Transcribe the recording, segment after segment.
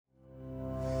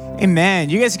Amen.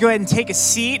 You guys go ahead and take a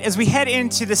seat as we head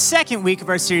into the second week of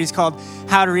our series called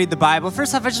How to Read the Bible.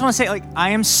 First off, I just want to say, I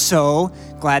am so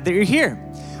glad that you're here.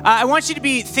 I want you to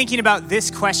be thinking about this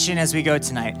question as we go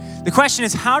tonight. The question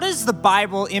is, how does the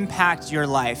Bible impact your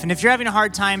life? And if you're having a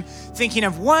hard time thinking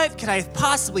of what could I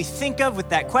possibly think of with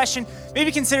that question,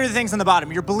 maybe consider the things on the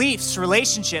bottom: your beliefs,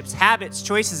 relationships, habits,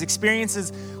 choices,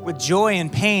 experiences with joy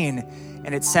and pain,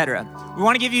 and etc. We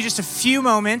want to give you just a few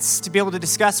moments to be able to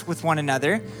discuss with one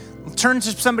another. Turn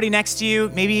to somebody next to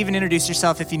you, maybe even introduce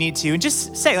yourself if you need to, and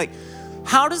just say,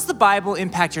 how does the Bible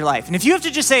impact your life? And if you have to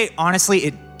just say,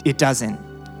 honestly, it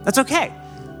doesn't, that's okay.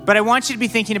 But I want you to be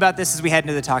thinking about this as we head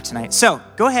into the talk tonight. So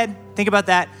go ahead, think about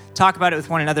that, talk about it with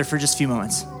one another for just a few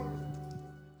moments.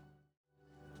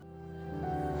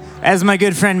 As my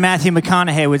good friend Matthew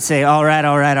McConaughey would say, all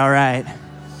right.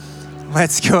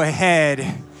 Let's go ahead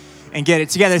and get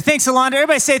it together. Thanks, Alondra.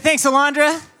 Everybody say, thanks,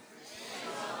 Alondra.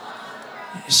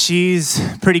 She's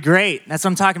pretty great. That's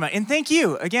what I'm talking about. And thank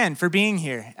you again for being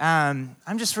here.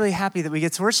 I'm just really happy that we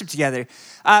get to worship together.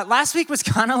 Last week was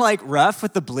kind of rough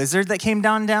with the blizzard that came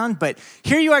down, but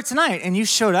here you are tonight and you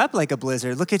showed up like a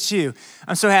blizzard. Look at you.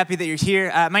 I'm so happy that you're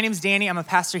here. My name's Danny. I'm a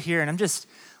pastor here and I'm just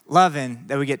loving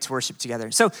that we get to worship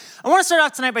together. So I want to start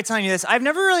off tonight by telling you this. I've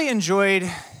never really enjoyed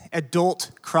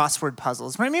adult crossword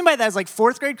puzzles. What I mean by that is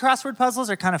fourth grade crossword puzzles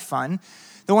are kind of fun.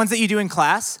 The ones that you do in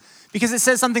class. Because it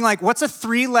says something like, what's a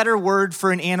 3-letter word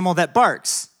for an animal that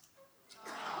barks?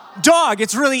 Dog.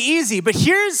 It's really easy. But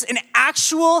here's an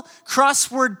actual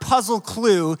crossword puzzle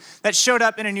clue that showed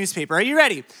up in a newspaper. Are you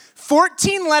ready?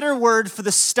 14-letter word for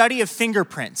the study of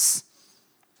fingerprints.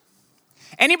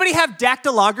 Anybody have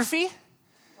dactylography?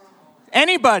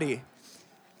 Anybody?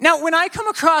 Now, when I come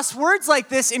across words like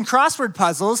this in crossword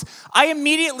puzzles, I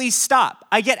immediately stop.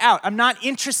 I get out. I'm not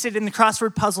interested in the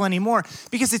crossword puzzle anymore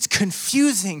because it's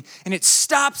confusing and it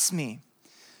stops me.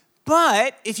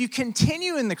 But if you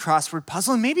continue in the crossword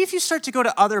puzzle, and maybe if you start to go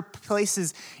to other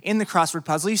places in the crossword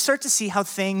puzzle, you start to see how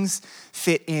things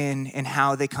fit in and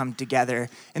how they come together.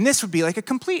 And this would be like a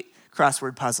complete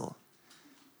crossword puzzle.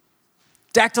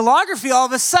 Dactylography all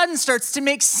of a sudden starts to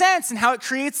make sense and how it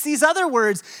creates these other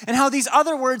words and how these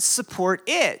other words support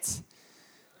it.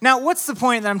 Now, what's the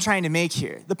point that I'm trying to make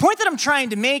here? The point that I'm trying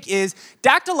to make is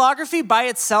dactylography by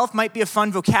itself might be a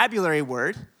fun vocabulary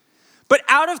word, but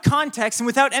out of context and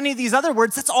without any of these other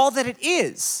words, that's all that it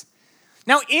is.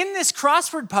 Now, in this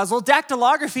crossword puzzle,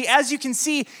 dactylography, as you can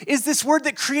see, is this word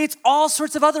that creates all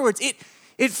sorts of other words.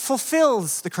 It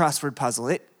fulfills the crossword puzzle.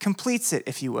 It completes it,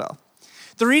 if you will.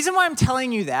 The reason why I'm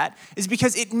telling you that is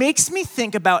because it makes me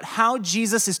think about how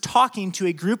Jesus is talking to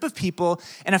a group of people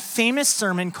in a famous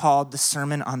sermon called the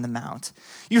Sermon on the Mount.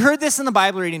 You heard this in the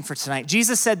Bible reading for tonight.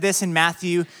 Jesus said this in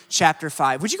Matthew chapter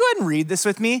 5. Would you go ahead and read this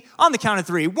with me on the count of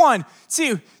 3? 1,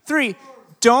 2, 3.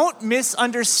 Don't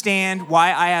misunderstand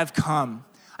why I have come.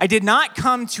 I did not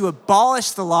come to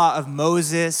abolish the law of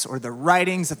Moses or the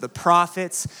writings of the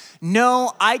prophets.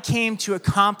 No, I came to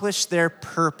accomplish their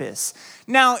purpose.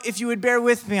 Now, if you would bear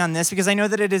with me on this, because I know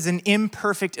that it is an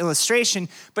imperfect illustration,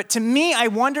 but to me, I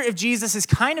wonder if Jesus is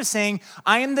kind of saying,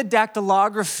 I am the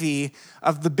dactylography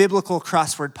of the biblical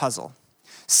crossword puzzle.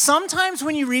 Sometimes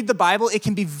when you read the Bible, it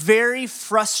can be very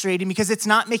frustrating because it's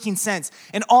not making sense,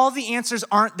 and all the answers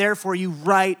aren't there for you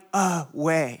right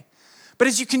away. But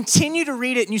as you continue to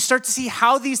read it and you start to see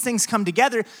how these things come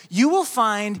together, you will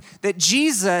find that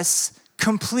Jesus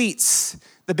completes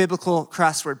the biblical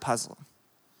crossword puzzle.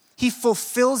 He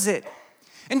fulfills it.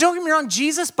 And don't get me wrong,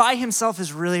 Jesus by himself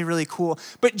is really, really cool.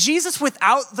 But Jesus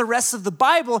without the rest of the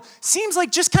Bible seems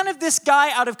like just kind of this guy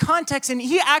out of context, and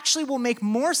he actually will make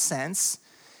more sense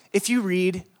if you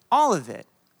read all of it.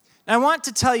 And I want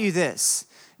to tell you this.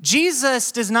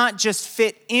 Jesus does not just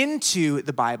fit into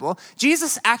the Bible.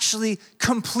 Jesus actually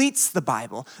completes the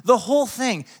Bible, the whole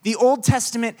thing, the Old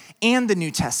Testament and the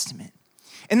New Testament.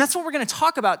 And that's what we're going to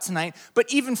talk about tonight.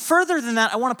 But even further than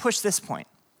that, I want to push this point.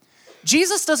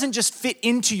 Jesus doesn't just fit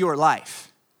into your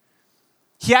life.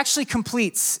 He actually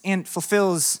completes and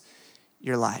fulfills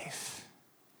your life.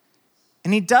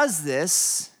 And he does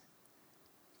this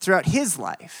throughout his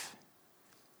life.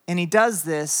 And he does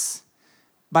this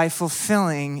by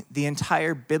fulfilling the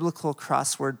entire biblical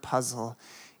crossword puzzle,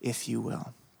 if you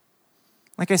will.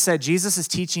 Like I said, Jesus is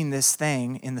teaching this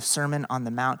thing in the Sermon on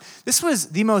the Mount. This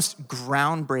was the most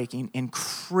groundbreaking and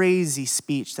crazy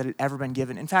speech that had ever been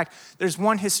given. In fact, there's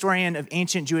one historian of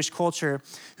ancient Jewish culture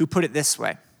who put it this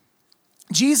way.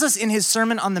 Jesus, in his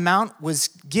Sermon on the Mount, was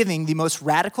giving the most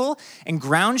radical and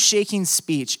ground-shaking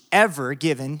speech ever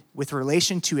given with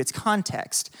relation to its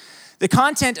context. The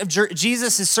content of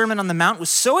Jesus' Sermon on the Mount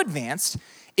was so advanced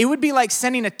It would be like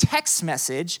sending a text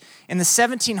message in the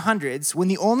 1700s when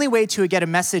the only way to get a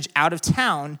message out of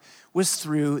town was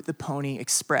through the Pony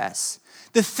Express.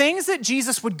 The things that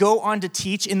Jesus would go on to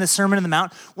teach in the Sermon on the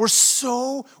Mount were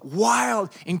so wild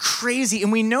and crazy.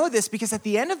 And we know this because at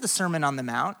the end of the Sermon on the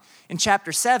Mount, in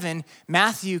chapter 7,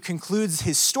 Matthew concludes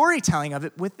his storytelling of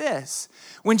it with this.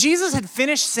 When Jesus had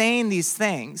finished saying these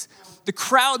things, the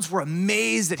crowds were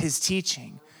amazed at his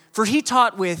teaching, for he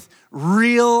taught with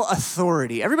real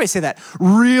authority. Everybody say that,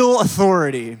 real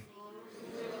authority.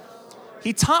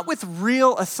 He taught with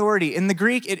real authority. In the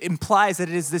Greek, it implies that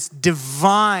it is this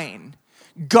divine,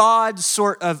 God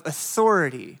sort of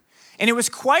authority. And it was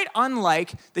quite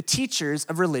unlike the teachers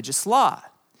of religious law.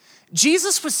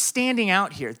 Jesus was standing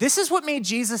out here. This is what made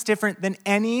Jesus different than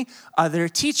any other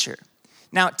teacher.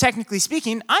 Now, technically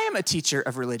speaking, I am a teacher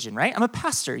of religion, right? I'm a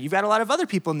pastor. You've got a lot of other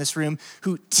people in this room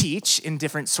who teach in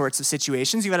different sorts of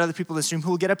situations. You've got other people in this room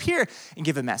who will get up here and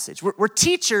give a message. We're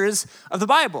teachers of the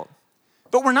Bible,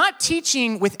 but we're not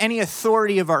teaching with any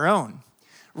authority of our own.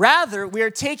 Rather, we are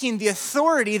taking the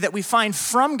authority that we find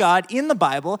from God in the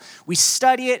Bible, we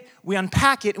study it, we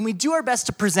unpack it, and we do our best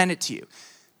to present it to you.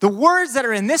 The words that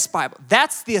are in this Bible,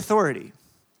 that's the authority.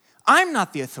 I'm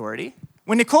not the authority.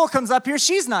 When Nicole comes up here,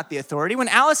 she's not the authority. When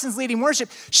Allison's leading worship,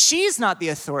 she's not the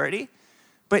authority.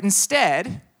 But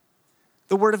instead,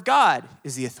 the Word of God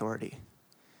is the authority.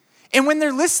 And when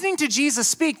they're listening to Jesus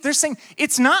speak, they're saying,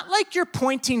 it's not like you're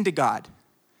pointing to God.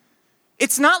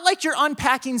 It's not like you're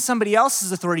unpacking somebody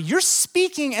else's authority. You're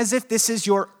speaking as if this is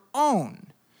your own.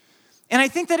 And I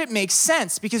think that it makes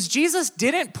sense because Jesus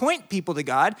didn't point people to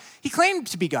God. He claimed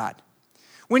to be God.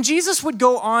 When Jesus would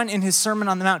go on in his Sermon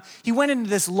on the Mount, he went into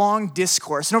this long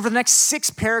discourse. And over the next 6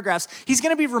 paragraphs, he's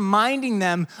going to be reminding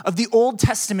them of the Old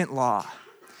Testament law.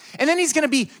 And then he's going to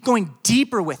be going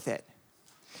deeper with it.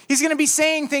 He's going to be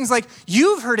saying things like,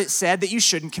 you've heard it said that you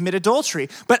shouldn't commit adultery,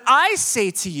 but I say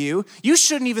to you, you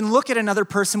shouldn't even look at another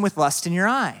person with lust in your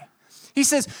eye. He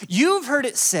says, you've heard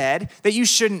it said that you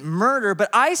shouldn't murder, but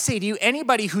I say to you,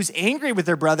 anybody who's angry with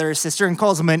their brother or sister and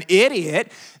calls them an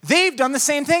idiot, they've done the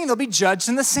same thing. They'll be judged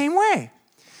in the same way.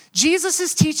 Jesus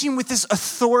is teaching with this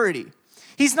authority.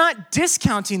 He's not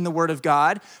discounting the Word of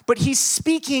God, but he's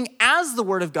speaking as the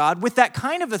Word of God with that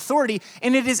kind of authority,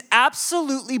 and it is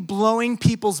absolutely blowing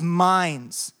people's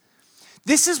minds.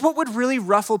 This is what would really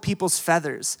ruffle people's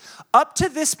feathers. Up to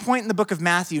this point in the book of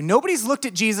Matthew, nobody's looked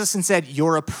at Jesus and said,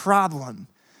 you're a problem.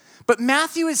 But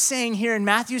Matthew is saying here in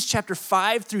Matthew's chapter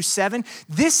 5 through 7,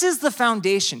 this is the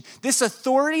foundation, this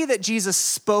authority that Jesus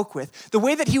spoke with, the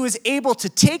way that he was able to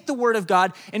take the Word of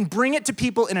God and bring it to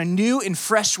people in a new and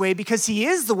fresh way because he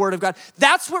is the Word of God.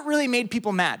 That's what really made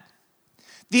people mad.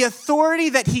 The authority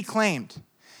that he claimed.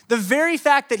 The very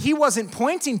fact that he wasn't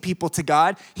pointing people to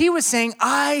God, he was saying,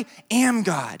 I am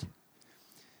God.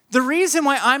 The reason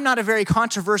why I'm not a very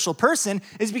controversial person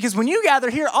is because when you gather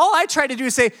here, all I try to do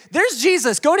is say, there's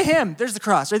Jesus, go to him. There's the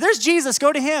cross. Or there's Jesus,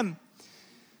 go to him.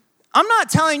 I'm not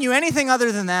telling you anything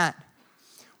other than that.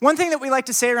 One thing that we like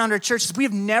to say around our church is we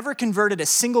have never converted a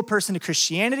single person to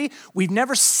Christianity. We've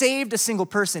never saved a single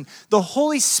person. The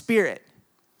Holy Spirit,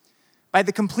 by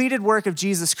the completed work of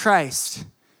Jesus Christ,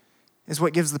 is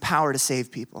what gives the power to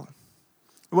save people.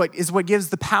 What gives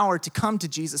the power to come to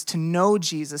Jesus, to know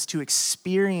Jesus, to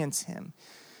experience him.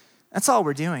 That's all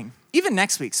we're doing. Even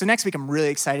next week. So next week I'm really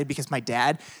excited because my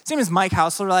dad, his name is Mike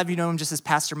Hausler. A lot of you know him just as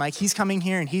Pastor Mike. He's coming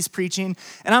here and he's preaching.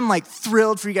 And I'm like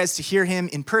thrilled for you guys to hear him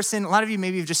in person. A lot of you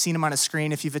maybe have just seen him on a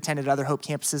screen if you've attended other Hope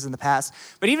campuses in the past.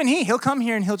 But even he'll come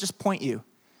here and he'll just point you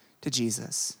to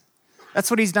Jesus.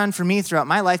 That's what he's done for me throughout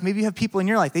my life. Maybe you have people in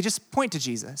your life, they just point to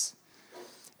Jesus.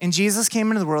 And Jesus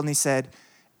came into the world and he said,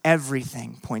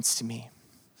 everything points to me.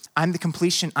 I'm the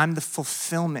completion. I'm the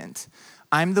fulfillment.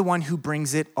 I'm the one who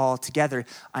brings it all together.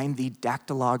 I'm the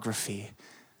dactylography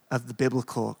of the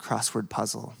biblical crossword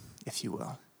puzzle, if you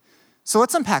will. So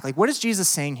let's unpack. What is Jesus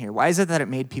saying here? Why is it that it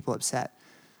made people upset?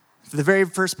 For the very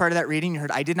first part of that reading, you heard,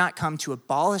 I did not come to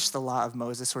abolish the law of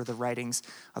Moses or the writings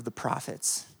of the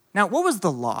prophets. Now, what was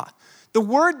the law? The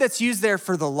word that's used there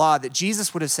for the law that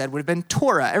Jesus would have said would have been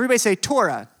Torah. Everybody say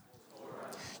Torah.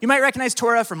 You might recognize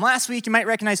Torah from last week. You might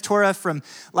recognize Torah from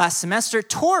last semester.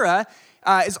 Torah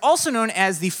is also known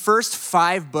as the first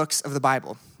 5 books of the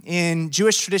Bible. In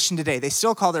Jewish tradition today, they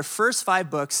still call their first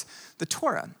 5 books the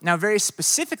Torah. Now, very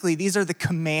specifically, these are the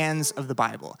commands of the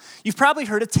Bible. You've probably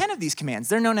heard of 10 of these commands.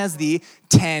 They're known as the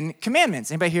 10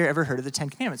 Commandments. Anybody here ever heard of the 10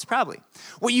 Commandments? Probably.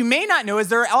 What you may not know is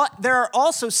there are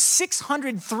also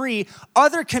 603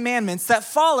 other commandments that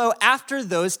follow after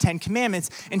those 10 Commandments.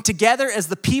 And together as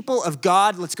the people of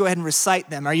God, let's go ahead and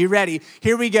recite them. Are you ready?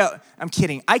 Here we go. I'm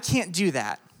kidding. I can't do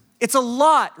that. It's a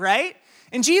lot, right?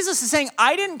 And Jesus is saying,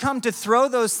 I didn't come to throw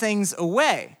those things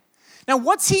away. Now,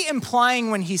 what's he implying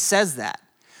when he says that?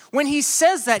 When he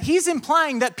says that, he's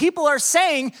implying that people are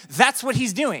saying that's what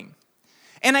he's doing.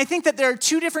 And I think that there are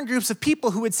two different groups of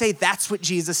people who would say that's what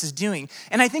Jesus is doing.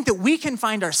 And I think that we can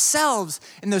find ourselves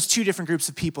in those two different groups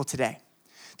of people today.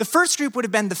 The first group would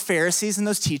have been the Pharisees and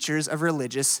those teachers of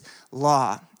religious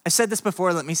law. I said this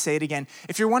before, let me say it again.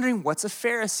 If you're wondering, what's a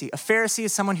Pharisee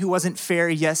is someone who wasn't fair,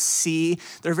 yes, see.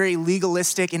 They're very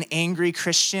legalistic and angry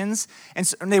Christians. And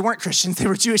they weren't Christians, they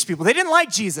were Jewish people. They didn't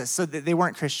like Jesus, so they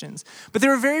weren't Christians. But they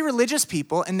were very religious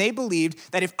people, and they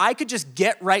believed that if I could just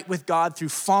get right with God through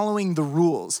following the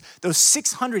rules, those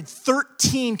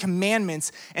 613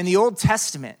 commandments in the Old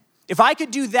Testament, if I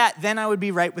could do that, then I would be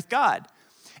right with God.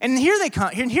 And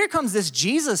here comes this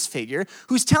Jesus figure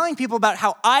who's telling people about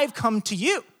how I've come to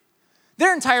you.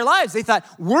 Their entire lives, they thought,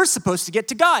 we're supposed to get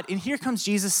to God. And here comes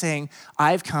Jesus saying,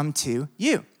 I've come to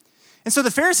you. And so the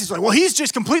Pharisees are like, well, he's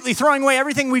just completely throwing away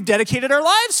everything we've dedicated our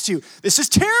lives to. This is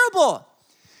terrible.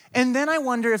 And then I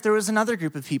wonder if there was another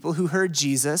group of people who heard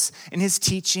Jesus and his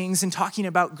teachings and talking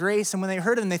about grace. And when they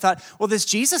heard him, they thought, well, this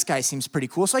Jesus guy seems pretty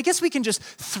cool. So I guess we can just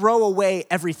throw away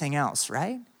everything else,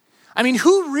 right? I mean,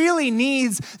 who really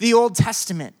needs the Old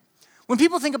Testament? When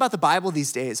people think about the Bible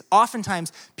these days,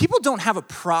 oftentimes people don't have a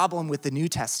problem with the New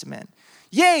Testament.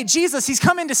 Yay, Jesus, he's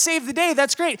come in to save the day,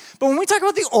 that's great. But when we talk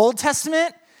about the Old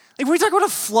Testament, like when we talk about a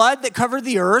flood that covered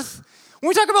the earth, when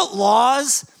we talk about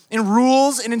laws and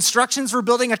rules and instructions for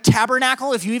building a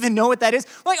tabernacle, if you even know what that is,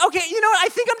 we're like, okay, you know what, I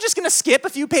think I'm just gonna skip a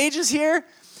few pages here.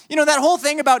 You know, that whole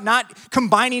thing about not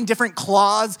combining different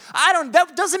claws,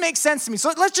 that doesn't make sense to me.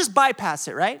 So let's just bypass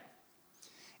it, right?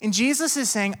 And Jesus is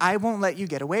saying, I won't let you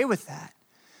get away with that.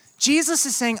 Jesus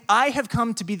is saying, I have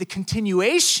come to be the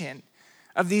continuation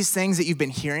of these things that you've been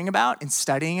hearing about and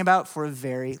studying about for a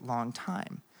very long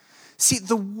time. See,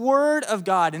 the Word of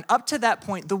God, and up to that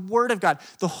point, the Word of God,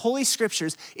 the Holy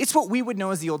Scriptures, it's what we would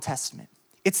know as the Old Testament.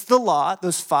 It's the law,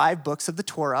 those 5 books of the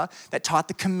Torah that taught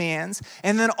the commands,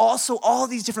 and then also all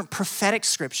these different prophetic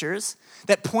scriptures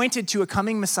that pointed to a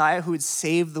coming Messiah who would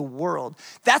save the world.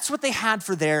 That's what they had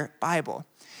for their Bible.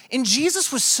 And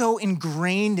Jesus was so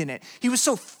ingrained in it. He was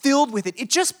so filled with it. It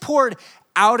just poured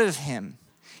out of him.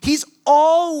 He's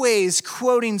always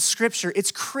quoting scripture.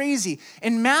 It's crazy.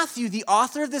 And Matthew, the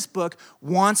author of this book,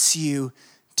 wants you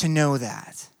to know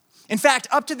that. In fact,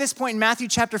 up to this point in Matthew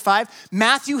chapter 5,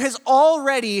 Matthew has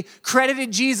already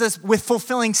credited Jesus with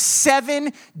fulfilling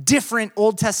 7 different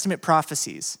Old Testament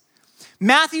prophecies.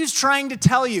 Matthew's trying to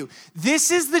tell you, this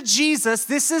is the Jesus,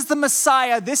 this is the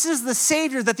Messiah, this is the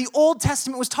Savior that the Old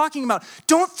Testament was talking about.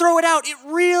 Don't throw it out. It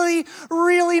really,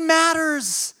 really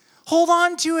matters. Hold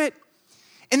on to it.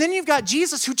 And then you've got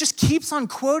Jesus who just keeps on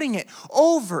quoting it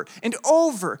over and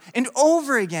over and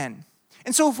over again.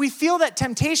 And so if we feel that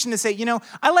temptation to say, you know,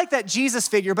 I like that Jesus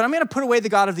figure, but I'm going to put away the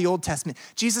God of the Old Testament,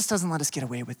 Jesus doesn't let us get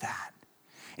away with that.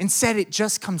 Instead, it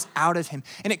just comes out of him.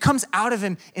 And it comes out of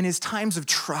him in his times of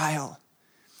trial.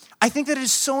 I think that it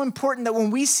is so important that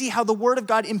when we see how the Word of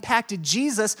God impacted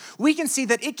Jesus, we can see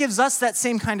that it gives us that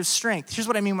same kind of strength. Here's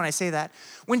what I mean when I say that.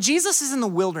 When Jesus is in the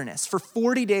wilderness for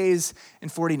 40 days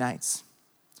and 40 nights,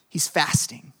 he's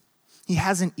fasting. He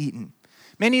hasn't eaten.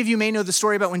 Many of you may know the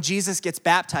story about when Jesus gets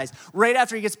baptized. Right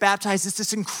after he gets baptized, it's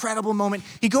this incredible moment.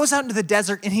 He goes out into the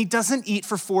desert and he doesn't eat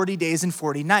for 40 days and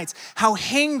 40 nights. How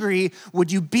hangry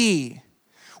would you be?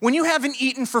 When you haven't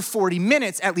eaten for 40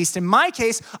 minutes, at least in my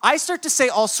case, I start to say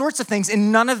all sorts of things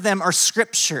and none of them are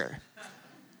scripture.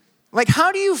 Like,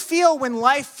 how do you feel when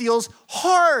life feels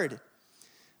hard?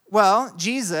 Well,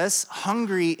 Jesus,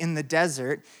 hungry in the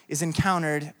desert, is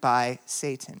encountered by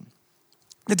Satan.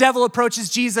 The devil approaches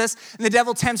Jesus, and the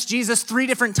devil tempts Jesus 3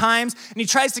 different times, and he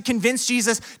tries to convince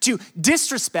Jesus to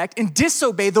disrespect and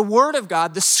disobey the Word of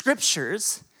God, the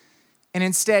Scriptures, and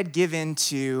instead give in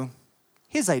to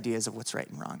his ideas of what's right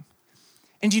and wrong.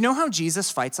 And do you know how Jesus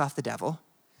fights off the devil?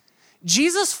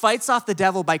 Jesus fights off the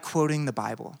devil by quoting the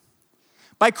Bible.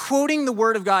 By quoting the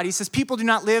Word of God. He says, people do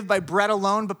not live by bread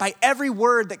alone, but by every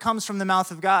word that comes from the mouth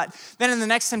of God. Then in the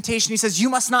next temptation, he says, you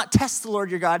must not test the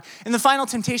Lord your God. In the final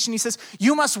temptation, he says,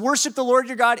 you must worship the Lord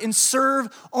your God and serve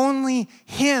only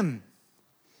him.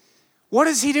 What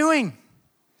is he doing?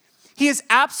 He is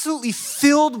absolutely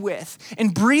filled with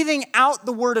and breathing out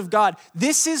the Word of God.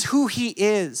 This is who he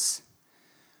is.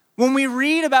 When we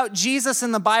read about Jesus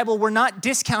in the Bible, we're not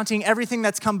discounting everything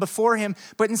that's come before him,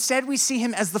 but instead we see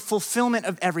him as the fulfillment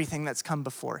of everything that's come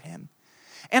before him.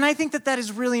 And I think that that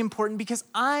is really important because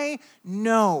I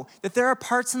know that there are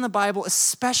parts in the Bible,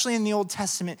 especially in the Old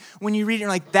Testament, when you read it, you're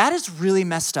like, that is really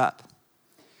messed up.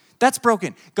 That's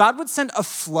broken. God would send a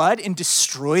flood and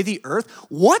destroy the earth.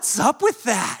 What's up with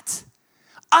that?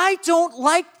 I don't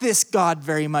like this God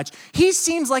very much. He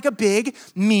seems like a big,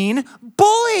 mean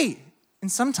bully.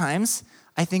 And sometimes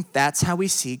I think that's how we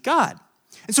see God.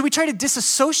 And so we try to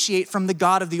disassociate from the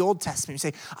God of the Old Testament.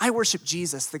 We say, I worship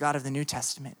Jesus, the God of the New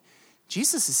Testament.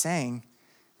 Jesus is saying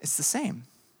it's the same.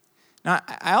 Now,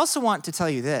 I also want to tell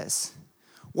you this.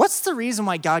 What's the reason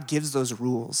why God gives those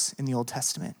rules in the Old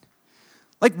Testament?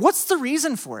 Like, what's the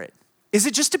reason for it? Is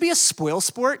it just to be a spoil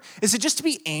sport? Is it just to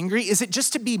be angry? Is it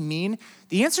just to be mean?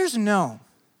 The answer is no.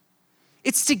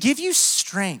 It's to give you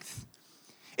strength.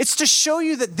 It's to show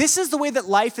you that this is the way that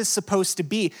life is supposed to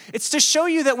be. It's to show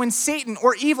you that when Satan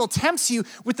or evil tempts you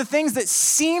with the things that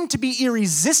seem to be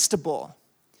irresistible,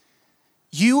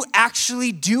 you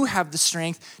actually do have the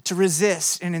strength to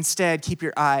resist and instead keep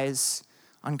your eyes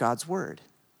on God's word.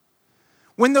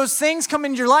 When those things come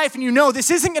into your life and you know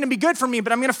this isn't going to be good for me,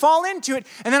 but I'm going to fall into it,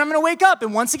 and then I'm going to wake up,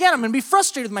 and once again, I'm going to be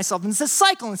frustrated with myself, and it's a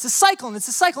cycle, and it's a cycle, and it's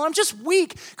a cycle, and I'm just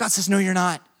weak. God says, no, you're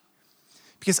not.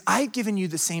 Because I've given you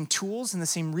the same tools and the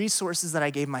same resources that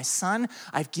I gave my son.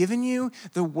 I've given you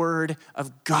the word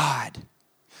of God.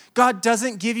 God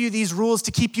doesn't give you these rules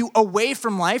to keep you away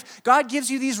from life. God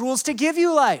gives you these rules to give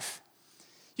you life.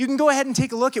 You can go ahead and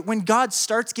take a look at when God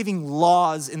starts giving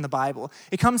laws in the Bible.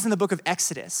 It comes in the book of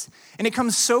Exodus, and it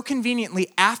comes so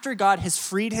conveniently after God has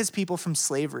freed his people from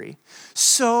slavery.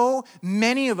 So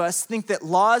many of us think that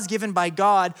laws given by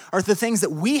God are the things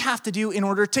that we have to do in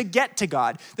order to get to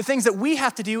God, the things that we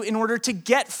have to do in order to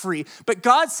get free. But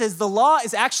God says the law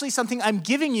is actually something I'm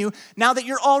giving you now that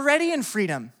you're already in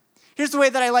freedom. Here's the way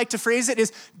that I like to phrase it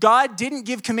is God didn't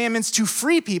give commandments to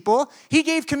free people. He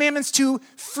gave commandments to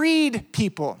freed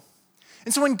people.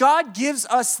 And so when God gives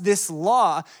us this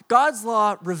law, God's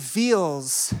law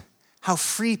reveals how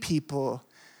free people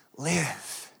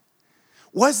live.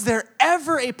 Was there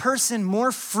ever a person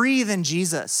more free than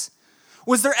Jesus?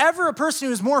 Was there ever a person who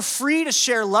was more free to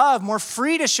share love, more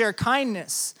free to share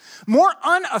kindness, more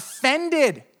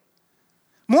unoffended,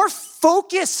 more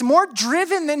focused, more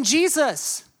driven than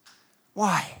Jesus?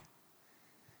 Why?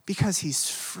 Because he's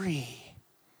free.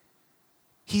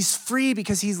 He's free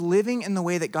because he's living in the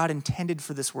way that God intended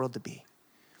for this world to be.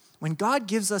 When God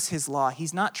gives us his law,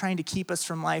 he's not trying to keep us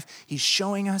from life. He's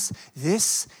showing us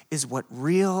this is what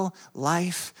real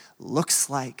life looks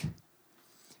like.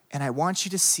 And I want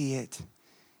you to see it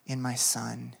in my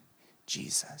son,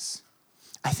 Jesus.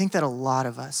 I think that a lot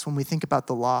of us, when we think about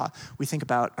the law, we think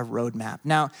about a roadmap.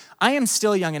 Now, I am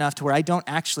still young enough to where I don't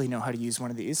actually know how to use one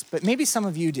of these, but maybe some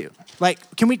of you do. Like,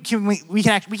 we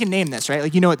can name this, right?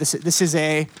 Like, you know what this is? This is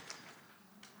a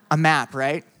map,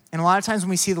 right? And a lot of times when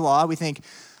we see the law, we think,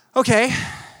 okay,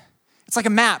 it's like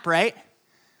a map, right?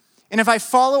 And if I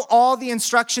follow all the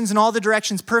instructions and all the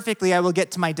directions perfectly, I will get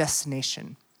to my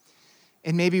destination.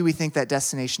 And maybe we think that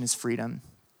destination is freedom.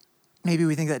 Maybe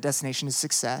we think that destination is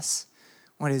success.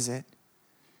 What is it?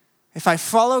 If I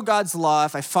follow God's law,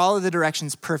 if I follow the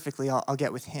directions perfectly, I'll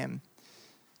get with him.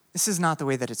 This is not the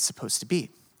way that it's supposed to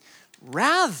be.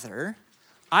 Rather,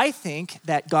 I think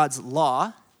that God's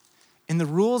law and the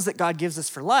rules that God gives us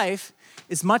for life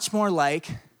is much more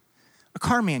like a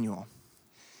car manual.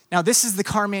 Now, this is the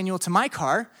car manual to my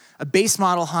car, a base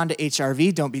model Honda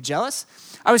HR-V. Don't be jealous.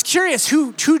 I was curious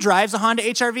who drives a Honda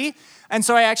HR-V. And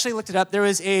so I actually looked it up. There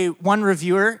was one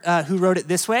reviewer who wrote it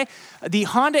this way. The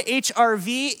Honda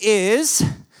HR-V is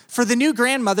for the new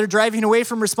grandmother driving away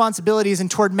from responsibilities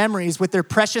and toward memories with their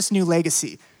precious new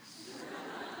legacy.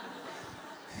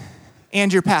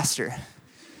 And your pastor.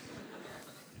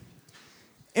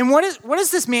 And what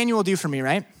does this manual do for me,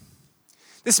 right?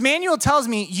 This manual tells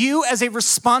me you as a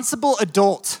responsible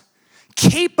adult,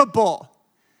 capable.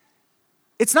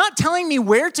 It's not telling me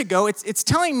where to go. It's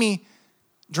telling me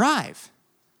drive.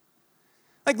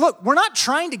 Like, look, we're not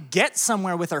trying to get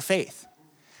somewhere with our faith.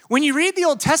 When you read the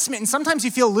Old Testament and sometimes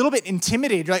you feel a little bit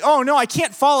intimidated, you're like, oh no, I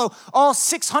can't follow all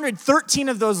 613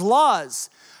 of those laws.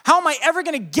 How am I ever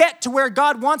going to get to where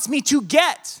God wants me to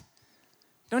get?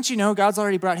 Don't you know God's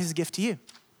already brought his gift to you?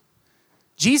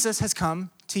 Jesus has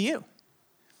come to you.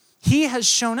 He has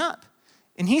shown up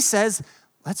and he says,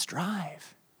 let's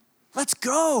drive. Let's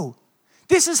go.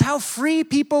 This is how free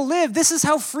people live. This is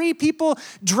how free people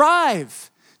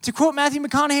drive. To quote Matthew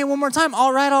McConaughey one more time,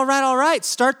 all right.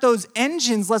 Start those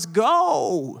engines. Let's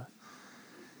go.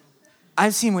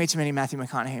 I've seen way too many Matthew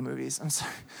McConaughey movies. I'm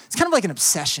sorry. It's kind of like an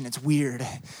obsession. It's weird.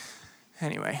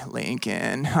 Anyway,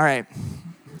 Lincoln. All right.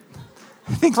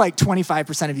 I think like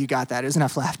 25% of you got that. It was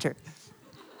enough laughter.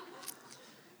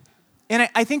 And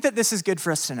I think that this is good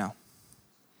for us to know.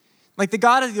 Like the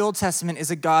God of the Old Testament is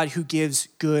a God who gives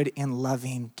good and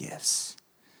loving gifts.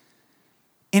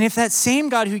 And if that same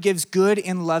God who gives good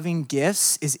and loving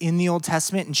gifts is in the Old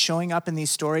Testament and showing up in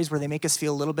these stories where they make us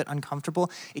feel a little bit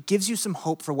uncomfortable, it gives you some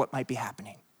hope for what might be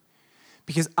happening.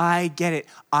 Because I get it.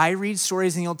 I read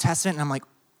stories in the Old Testament and I'm like,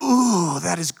 ooh,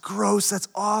 that is gross, that's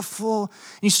awful.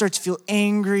 And you start to feel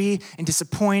angry and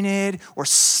disappointed or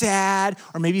sad,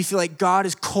 or maybe you feel like God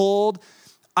is cold.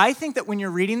 I think that when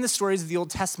you're reading the stories of the Old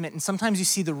Testament, and sometimes you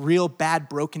see the real bad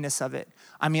brokenness of it.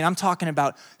 I mean, I'm talking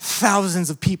about thousands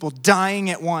of people dying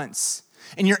at once.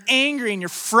 And you're angry and you're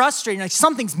frustrated. You're like,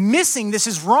 something's missing. This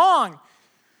is wrong.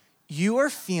 You are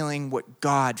feeling what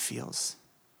God feels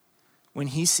when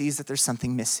he sees that there's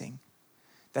something missing,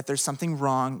 that there's something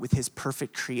wrong with his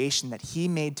perfect creation that he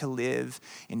made to live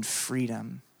in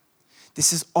freedom.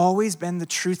 This has always been the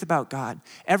truth about God.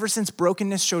 Ever since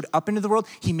brokenness showed up into the world,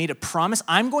 he made a promise,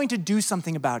 I'm going to do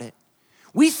something about it.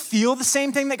 We feel the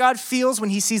same thing that God feels when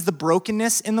he sees the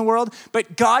brokenness in the world,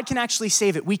 but God can actually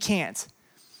save it. We can't.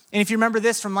 And if you remember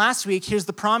this from last week, here's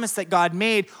the promise that God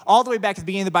made all the way back at the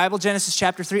beginning of the Bible, Genesis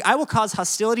chapter 3. I will cause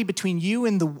hostility between you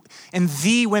and the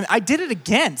women. I did it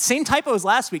again. Same typo as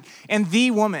last week. And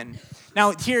the woman.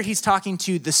 Now here he's talking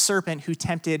to the serpent who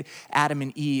tempted Adam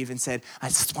and Eve and said, I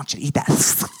just want you to eat that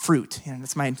fruit. You know,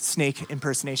 that's my snake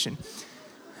impersonation.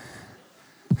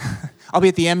 I'll be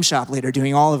at the M shop later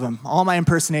doing all of them, all my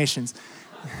impersonations.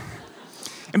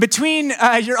 And between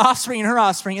your offspring and her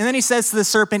offspring, and then he says to the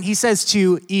serpent, he says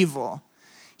to evil,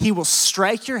 he will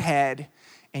strike your head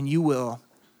and you will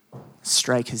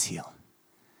strike his heel.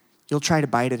 You'll try to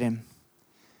bite at him.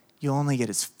 You'll only get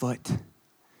his foot.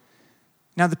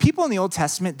 Now, the people in the Old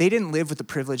Testament, they didn't live with the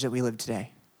privilege that we live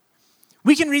today.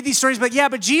 We can read these stories, but yeah,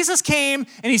 but Jesus came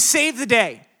and he saved the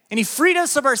day and he freed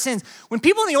us of our sins. When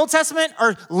people in the Old Testament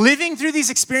are living through these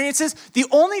experiences, the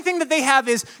only thing that they have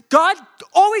is God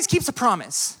always keeps a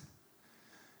promise.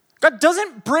 God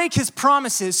doesn't break his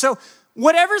promises. So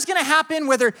whatever's going to happen,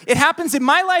 whether it happens in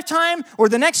my lifetime or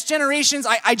the next generations,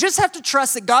 I just have to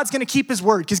trust that God's going to keep his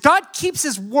word because God keeps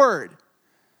his word.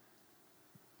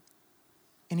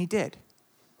 And he did.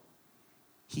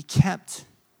 He kept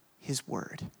his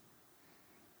word.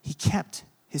 He kept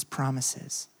his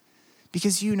promises.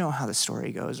 Because you know how the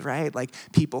story goes, right? Like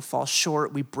people fall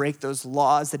short. We break those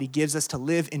laws that he gives us to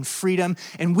live in freedom.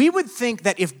 And we would think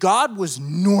that if God was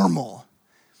normal,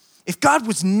 if God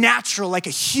was natural like a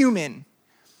human,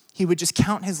 he would just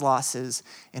count his losses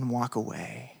and walk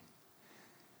away.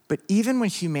 But even when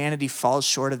humanity falls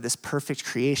short of this perfect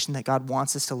creation that God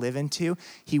wants us to live into,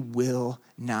 he will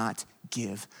not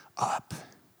give up.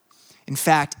 In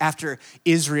fact, after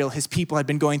Israel, his people had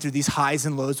been going through these highs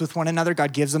and lows with one another,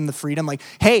 God gives them the freedom, like,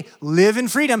 hey, live in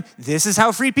freedom. This is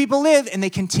how free people live. And they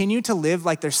continue to live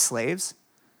like they're slaves.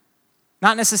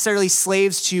 Not necessarily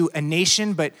slaves to a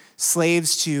nation, but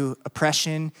slaves to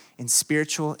oppression in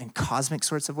spiritual and cosmic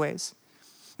sorts of ways.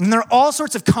 And there are all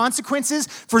sorts of consequences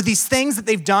for these things that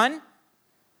they've done.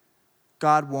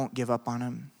 God won't give up on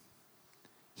them.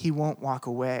 He won't walk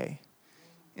away.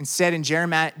 Instead, in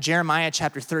Jeremiah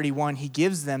chapter 31, he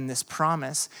gives them this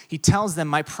promise. He tells them,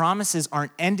 my promises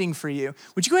aren't ending for you.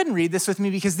 Would you go ahead and read this with me?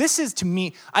 Because this is, to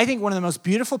me, I think one of the most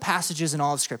beautiful passages in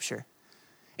all of Scripture.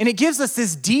 And it gives us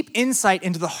this deep insight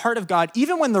into the heart of God.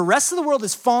 Even when the rest of the world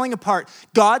is falling apart,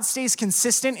 God stays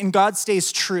consistent and God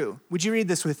stays true. Would you read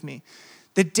this with me?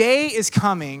 The day is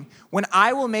coming when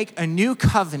I will make a new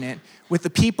covenant with the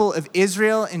people of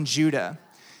Israel and Judah.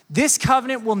 This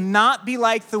covenant will not be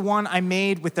like the one I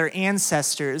made with their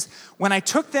ancestors when I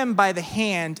took them by the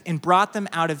hand and brought them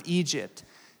out of Egypt.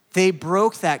 They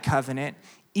broke that covenant,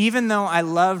 even though I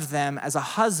loved them as a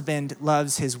husband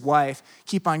loves his wife.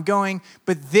 Keep on going.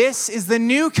 But this is the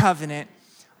new covenant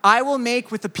I will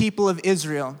make with the people of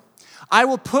Israel. I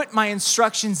will put my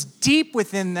instructions deep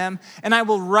within them, and I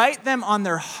will write them on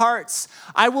their hearts.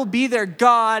 I will be their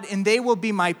God, and they will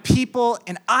be my people,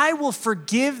 and I will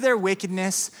forgive their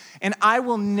wickedness, and I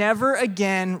will never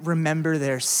again remember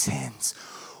their sins.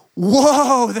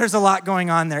 Whoa, there's a lot going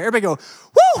on there. Everybody go,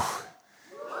 whoo!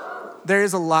 There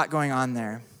is a lot going on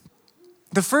there.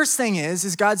 The first thing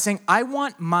is God saying, I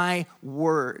want my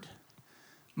word,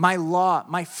 my law,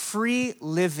 my free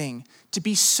living to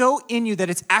be so in you that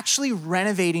it's actually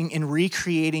renovating and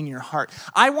recreating your heart.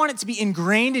 I want it to be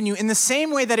ingrained in you in the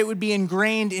same way that it would be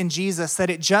ingrained in Jesus, that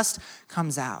it just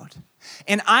comes out.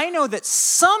 And I know that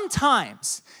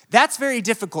sometimes that's very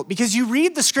difficult because you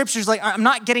read the scriptures like, I'm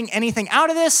not getting anything out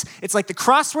of this. It's like the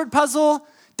crossword puzzle.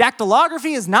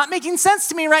 Dactylography is not making sense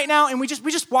to me right now, and we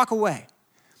just walk away.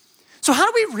 So how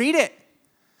do we read it?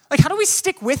 Like, how do we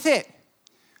stick with it?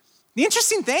 The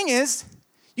interesting thing is,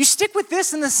 you stick with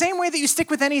this in the same way that you stick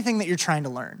with anything that you're trying to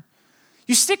learn.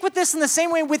 You stick with this in the same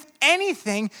way with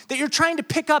anything that you're trying to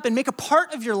pick up and make a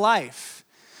part of your life.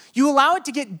 You allow it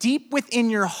to get deep within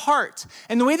your heart.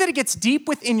 And the way that it gets deep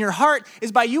within your heart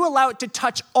is by you allow it to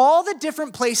touch all the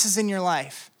different places in your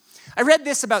life. I read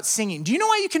this about singing. Do you know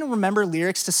why you can remember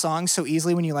lyrics to songs so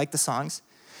easily when you like the songs?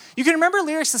 You can remember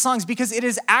lyrics to songs because it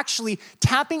is actually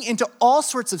tapping into all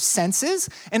sorts of senses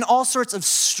and all sorts of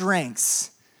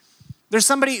strengths. There's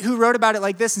somebody who wrote about it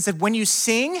like this and said, when you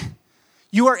sing,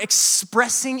 you are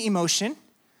expressing emotion,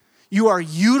 you are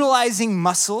utilizing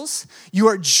muscles, you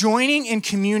are joining in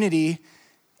community,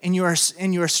 and you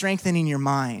are strengthening your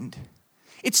mind.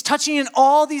 It's touching in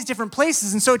all these different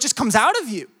places, and so it just comes out of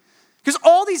you. Because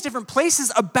all these different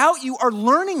places about you are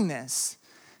learning this.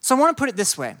 So I want to put it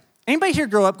this way. Anybody here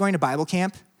grow up going to Bible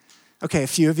camp? Okay, a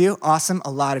few of you. Awesome.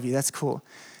 A lot of you. That's cool.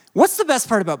 What's the best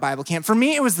part about Bible camp? For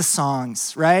me, it was the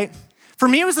songs, right? For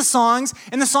me, it was the songs,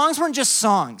 and the songs weren't just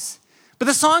songs. But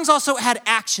the songs also had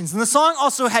actions, and the song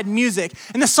also had music,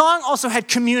 and the song also had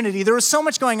community. There was so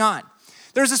much going on.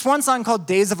 There was this one song called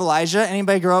Days of Elijah.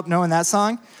 Anybody grow up knowing that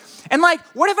song? And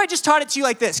what if I just taught it to you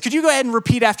like this? Could you go ahead and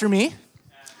repeat after me?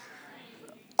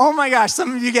 Oh my gosh,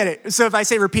 some of you get it. So if I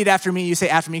say repeat after me, you say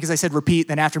after me because I said repeat,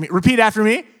 then after me. Repeat after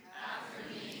me? After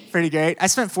me. Pretty great. I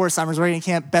spent 4 summers working in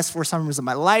camp, best 4 summers of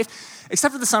my life,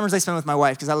 except for the summers I spent with my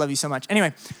wife because I love you so much.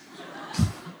 Anyway,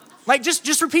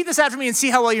 just repeat this after me and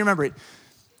see how well you remember it.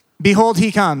 Behold,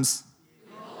 he comes.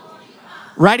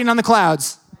 Riding on the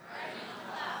clouds.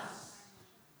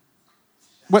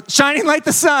 What? Shining like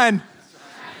the sun.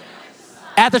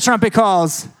 At the trumpet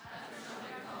calls.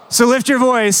 So lift your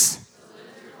voice.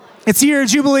 It's year of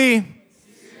Jubilee.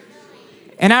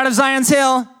 And out of Zion's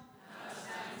hill,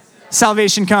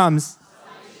 salvation comes.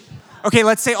 Okay,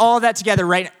 let's say all of that together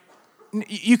right now.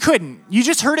 You couldn't. You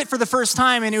just heard it for the first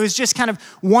time, and it was just kind of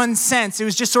one sense. It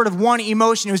was just sort of one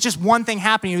emotion. It was just one thing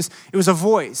happening. It was a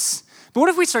voice. But what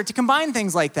if we start to combine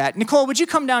things like that? Nicole, would you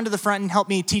come down to the front and help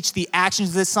me teach the actions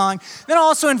of this song? Then I'll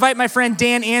also invite my friend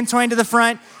Dan Antoine to the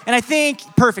front. And I think,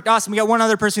 perfect, awesome. We got one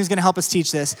other person who's going to help us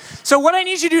teach this. So what I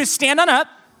need you to do is stand on up.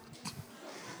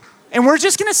 And we're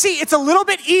just going to see, it's a little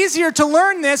bit easier to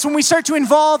learn this when we start to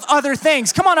involve other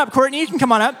things. Come on up, Courtney. You can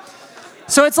come on up.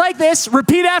 So it's like this.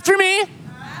 Repeat after me.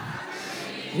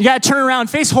 You got to turn around.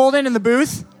 Face Holden in the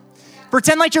booth.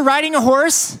 Pretend like you're riding a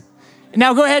horse. And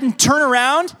now go ahead and turn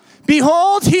around.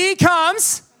 Behold, he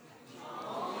comes.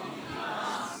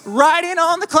 Riding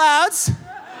on the clouds.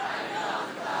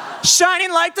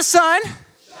 Shining like the sun.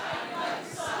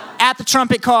 At the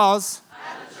trumpet calls.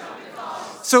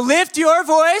 So lift your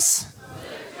voice.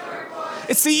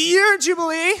 It's the year of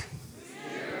Jubilee.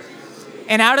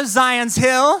 And out of Zion's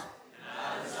hill,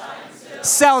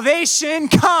 salvation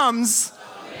comes.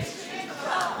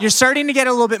 You're starting to get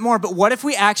a little bit more, but what if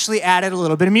we actually added a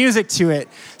little bit of music to it?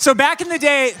 So back in the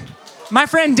day, my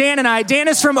friend Dan and I, Dan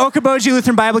is from Okoboji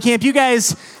Lutheran Bible Camp. You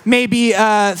guys may be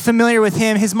familiar with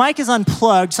him. His mic is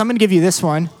unplugged, so I'm going to give you this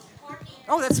one.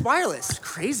 Oh, that's wireless.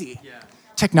 Crazy. Yeah.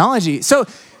 Technology. So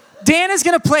Dan is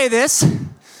going to play this,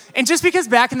 and just because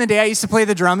back in the day I used to play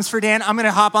the drums for Dan, I'm going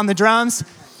to hop on the drums.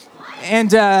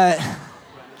 And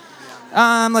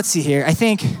let's see here. I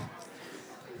think,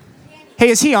 hey,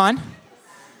 is he on?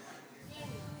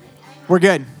 We're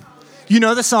good. You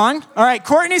know the song? All right,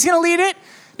 Courtney's going to lead it.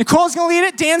 Nicole's going to lead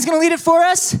it. Dan's going to lead it for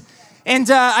us. And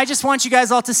I just want you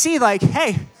guys all to see,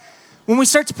 hey, when we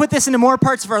start to put this into more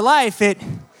parts of our life,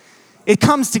 it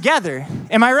comes together.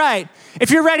 Am I right? If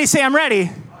you're ready, say, I'm ready. I'm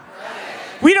ready.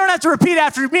 We don't have to repeat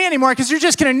after me anymore because you're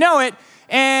just going to know it.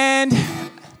 And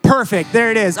perfect.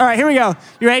 There it is. All right, here we go.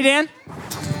 You ready, Dan?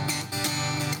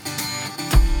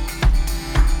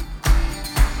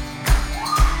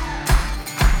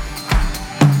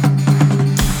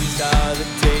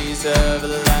 Of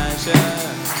Elijah,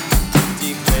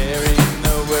 declaring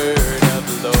the word of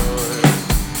the Lord.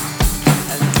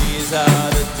 And these are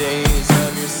the days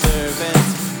of your servant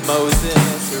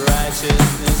Moses,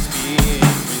 righteousness being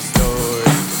restored.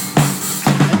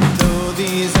 And though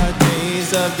these are days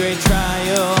of great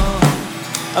trial,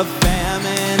 of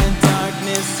famine and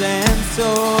darkness and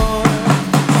sword,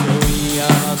 so we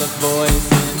are the voice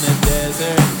in the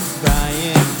desert,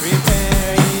 crying,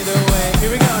 prepare either way. Here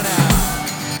we go now.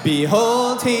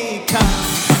 Behold, he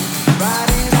comes,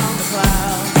 riding on the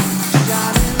clouds,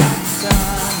 shining like the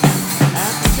sun,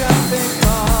 at the trumpet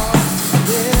call,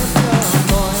 lift your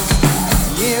voice,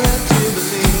 year of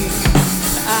Jubilee,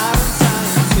 and out of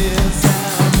Zion's hill,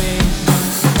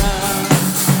 salvation comes.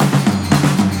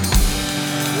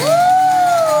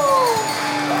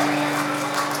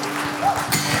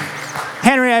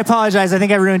 Henry, I apologize. I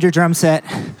think I ruined your drum set.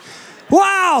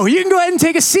 Wow, you can go ahead and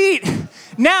take a seat.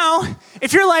 Now,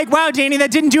 If you're like, wow, Danny,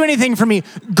 that didn't do anything for me,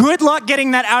 good luck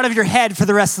getting that out of your head for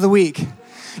the rest of the week.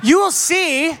 You will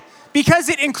see, because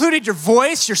it included your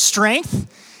voice, your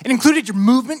strength, it included your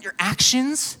movement, your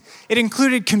actions, it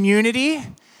included community,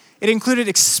 it included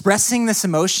expressing this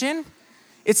emotion.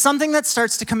 It's something that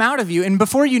starts to come out of you. And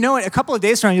before you know it, a couple of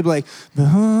days from now, you'll be like,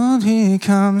 behold, he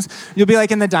comes. You'll be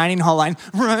like in the dining hall line,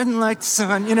 running like the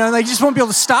sun. You know, like you just won't be able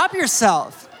to stop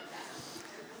yourself.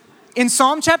 In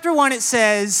Psalm chapter 1, it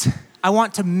says, I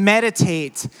want to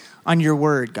meditate on your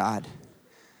word, God.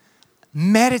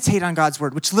 Meditate on God's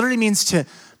word, which literally means to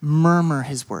murmur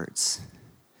his words.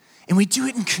 And we do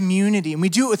it in community, and we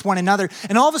do it with one another.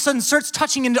 And all of a sudden, it starts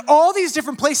touching into all these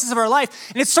different places of our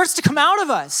life, and it starts to come out of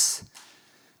us.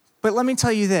 But let me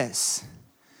tell you this.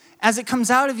 As it comes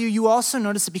out of you, you also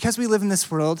notice that because we live in this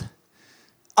world,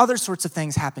 other sorts of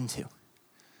things happen too.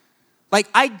 Like,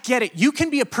 I get it. You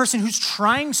can be a person who's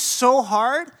trying so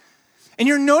hard, and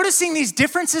you're noticing these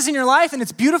differences in your life, and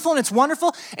it's beautiful and it's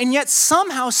wonderful, and yet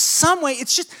somehow, some way,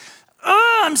 it's just,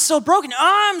 I'm so broken.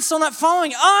 I'm still not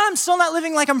following. I'm still not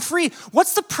living like I'm free.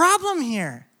 What's the problem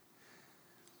here?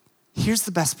 Here's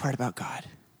the best part about God.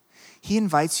 He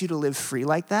invites you to live free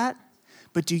like that.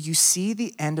 But do you see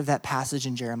the end of that passage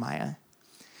in Jeremiah?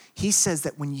 He says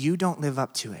that when you don't live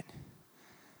up to it,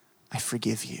 I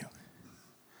forgive you.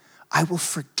 I will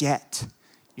forget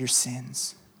your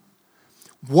sins.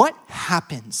 What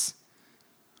happens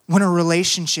when a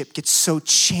relationship gets so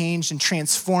changed and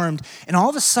transformed, and all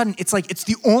of a sudden it's like it's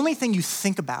the only thing you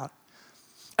think about?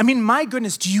 I mean, my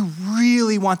goodness, do you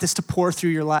really want this to pour through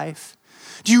your life?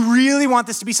 Do you really want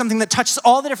this to be something that touches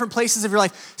all the different places of your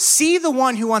life? See the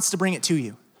one who wants to bring it to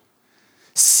you.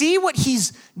 See what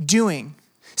he's doing.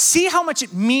 See how much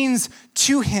it means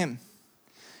to him.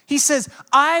 He says,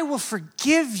 I will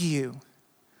forgive you.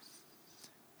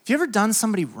 Have you ever done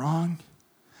somebody wrong?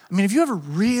 I mean, have you ever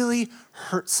really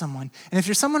hurt someone? And if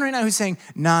you're someone right now who's saying,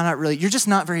 nah, not really, you're just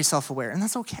not very self-aware, and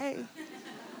that's okay.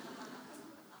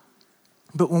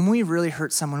 But when we really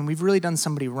hurt someone, we've really done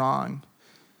somebody wrong,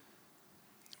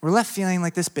 we're left feeling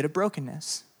like this bit of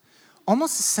brokenness,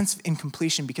 almost a sense of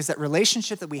incompletion, because that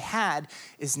relationship that we had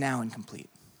is now incomplete,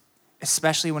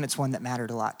 especially when it's one that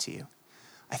mattered a lot to you.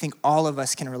 I think all of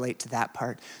us can relate to that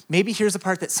part. Maybe here's the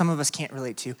part that some of us can't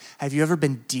relate to. Have you ever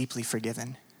been deeply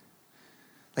forgiven?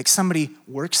 Like somebody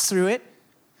works through it,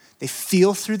 they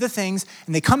feel through the things,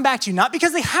 and they come back to you, not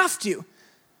because they have to,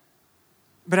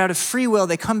 but out of free will,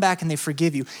 they come back and they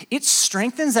forgive you. It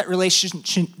strengthens that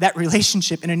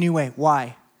relationship in a new way.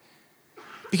 Why?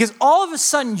 Because all of a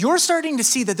sudden, you're starting to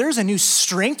see that there's a new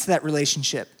strength to that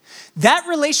relationship. That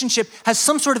relationship has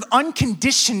some sort of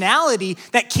unconditionality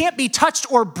that can't be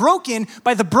touched or broken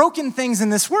by the broken things in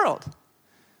this world,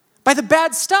 by the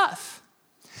bad stuff.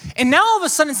 And now all of a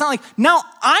sudden, it's not like, now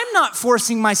I'm not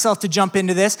forcing myself to jump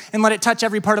into this and let it touch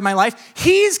every part of my life.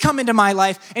 He's come into my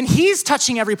life, and he's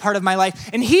touching every part of my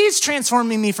life, and he's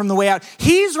transforming me from the way out.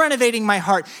 He's renovating my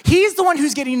heart. He's the one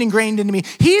who's getting ingrained into me.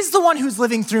 He's the one who's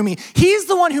living through me. He's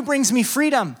the one who brings me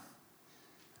freedom.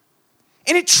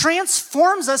 And it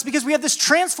transforms us because we have this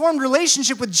transformed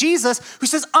relationship with Jesus who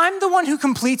says, I'm the one who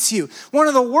completes you. One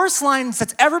of the worst lines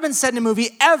that's ever been said in a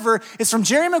movie ever is from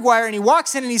Jerry Maguire, and he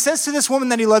walks in and he says to this woman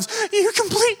that he loves, you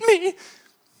complete me.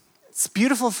 It's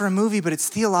beautiful for a movie, but it's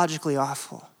theologically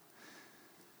awful.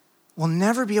 We'll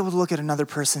never be able to look at another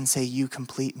person and say, you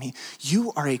complete me.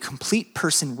 You are a complete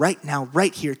person right now,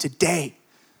 right here, today.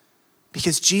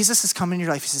 Because Jesus has come in your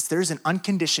life. He says, there's an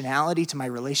unconditionality to my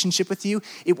relationship with you.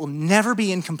 It will never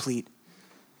be incomplete.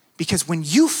 Because when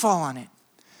you fall on it,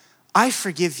 I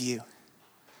forgive you.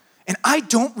 And I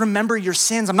don't remember your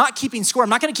sins. I'm not keeping score. I'm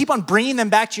not going to keep on bringing them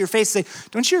back to your face and say,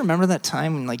 don't you remember that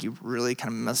time when you really kind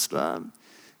of messed up?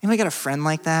 Anybody got a friend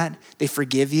like that? They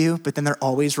forgive you, but then they're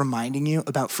always reminding you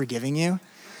about forgiving you.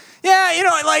 Yeah,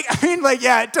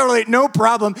 yeah, totally, no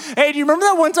problem. Hey, do you remember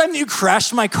that one time that you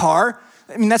crashed my car?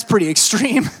 I mean, that's pretty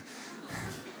extreme.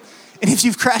 And if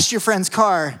you've crashed your friend's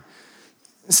car,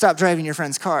 stop driving your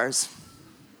friend's cars.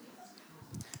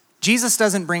 Jesus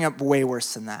doesn't bring up way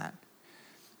worse than that.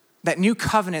 That new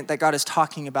covenant that God is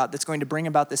talking about that's going to bring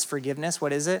about this forgiveness,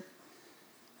 what is it?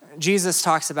 Jesus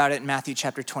talks about it in Matthew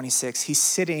chapter 26. He's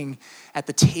sitting at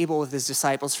the table with his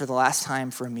disciples for the last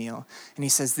time for a meal. And he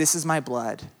says, this is my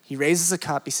blood. He raises a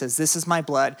cup. He says, this is my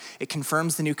blood. It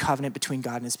confirms the new covenant between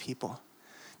God and his people.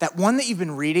 That one that you've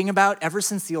been reading about ever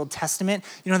since the Old Testament,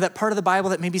 that part of the Bible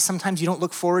that maybe sometimes you don't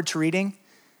look forward to reading,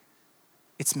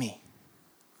 it's me.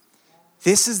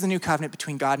 This is the new covenant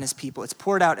between God and his people. It's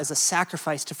poured out as a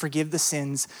sacrifice to forgive the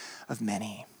sins of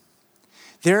many.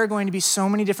 There are going to be so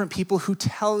many different people who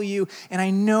tell you, and I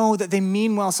know that they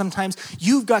mean well sometimes,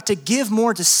 you've got to give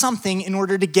more to something in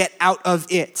order to get out of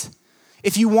it.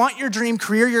 If you want your dream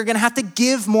career, you're gonna have to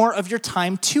give more of your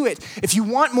time to it. If you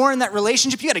want more in that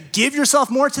relationship, you gotta give yourself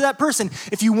more to that person.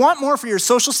 If you want more for your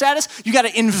social status, you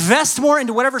gotta invest more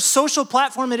into whatever social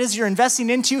platform it is you're investing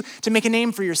into to make a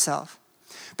name for yourself.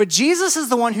 But Jesus is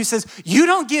the one who says, you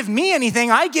don't give me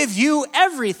anything, I give you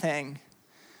everything.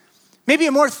 Maybe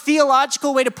a more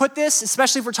theological way to put this,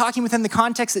 especially if we're talking within the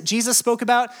context that Jesus spoke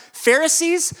about,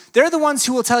 Pharisees, they're the ones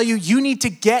who will tell you, you need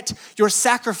to get your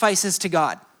sacrifices to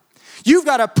God. You've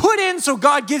got to put in so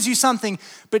God gives you something.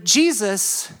 But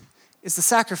Jesus is the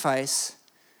sacrifice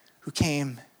who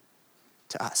came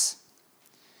to us.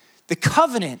 The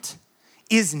covenant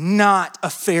is not a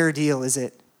fair deal, is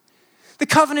it? The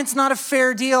covenant's not a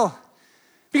fair deal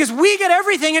because we get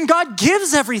everything and God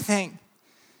gives everything.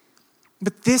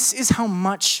 But this is how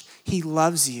much he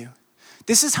loves you.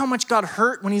 This is how much God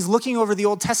hurt when he's looking over the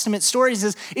Old Testament stories. He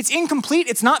says, it's incomplete,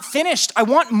 it's not finished. I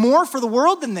want more for the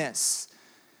world than this.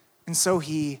 And so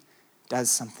he does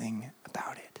something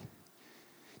about it.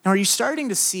 Now, are you starting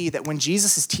to see that when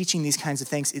Jesus is teaching these kinds of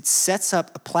things, it sets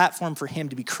up a platform for him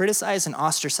to be criticized and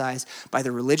ostracized by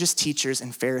the religious teachers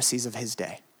and Pharisees of his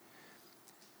day?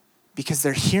 Because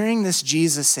they're hearing this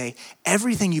Jesus say,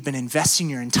 everything you've been investing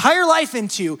your entire life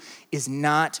into is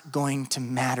not going to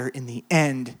matter in the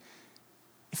end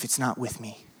if it's not with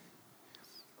me.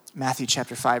 Matthew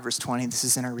chapter 5, verse 20, this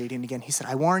is in our reading again. He said,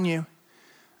 I warn you,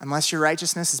 unless your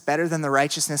righteousness is better than the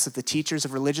righteousness of the teachers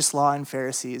of religious law and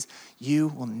Pharisees, you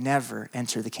will never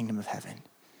enter the kingdom of heaven.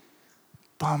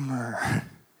 Bummer.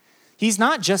 He's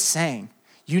not just saying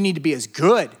you need to be as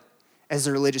good as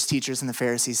the religious teachers and the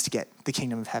Pharisees to get the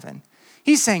kingdom of heaven.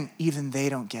 He's saying even they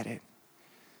don't get it.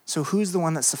 So who's the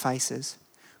one that suffices?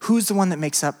 Who's the one that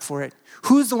makes up for it?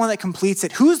 Who's the one that completes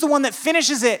it? Who's the one that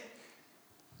finishes it?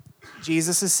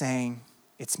 Jesus is saying,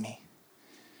 it's me.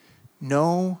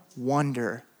 No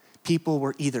wonder people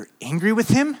were either angry with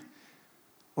him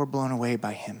or blown away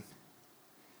by him.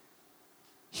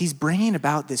 He's bringing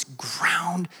about this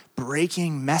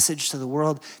groundbreaking message to the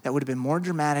world that would have been more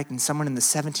dramatic than someone in the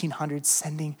 1700s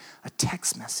sending a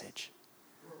text message.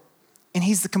 And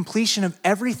he's the completion of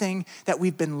everything that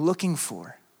we've been looking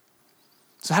for.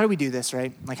 So how do we do this,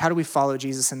 right? Like, how do we follow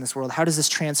Jesus in this world? How does this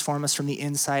transform us from the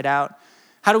inside out?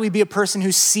 How do we be a person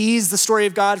who sees the story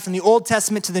of God from the Old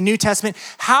Testament to the New Testament?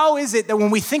 How is it that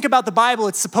when we think about the Bible,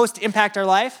 it's supposed to impact our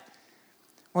life?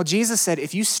 Well, Jesus said,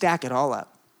 if you stack it all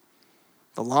up,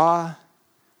 the law,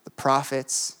 the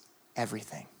prophets,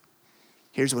 everything,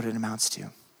 here's what it amounts to.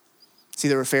 See,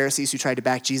 there were Pharisees who tried to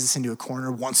back Jesus into a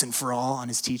corner once and for all on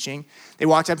his teaching. They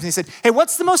walked up and they said, hey,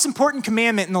 what's the most important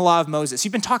commandment in the law of Moses?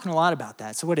 You've been talking a lot about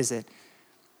that, so what is it?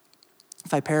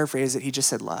 If I paraphrase it, he just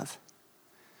said love.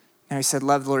 Now he said,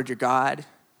 love the Lord your God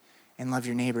and love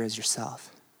your neighbor as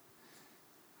yourself.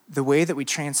 The way that we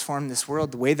transform this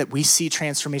world, the way that we see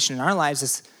transformation in our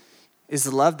lives is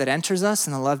the love that enters us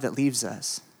and the love that leaves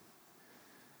us.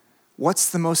 What's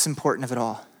the most important of it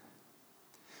all?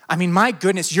 I mean, my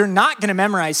goodness, you're not going to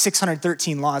memorize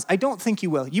 613 laws. I don't think you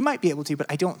will. You might be able to, but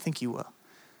I don't think you will.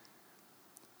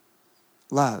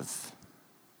 Love.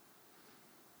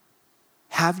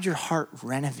 Have your heart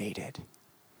renovated.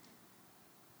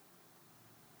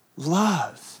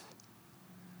 Love.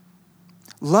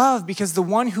 Love because the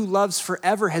one who loves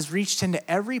forever has reached into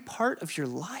every part of your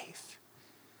life.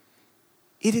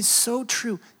 It is so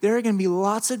true. There are going to be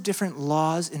lots of different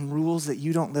laws and rules that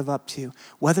you don't live up to,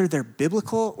 whether they're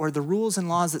biblical or the rules and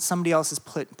laws that somebody else has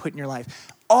put in your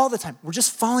life. All the time. We're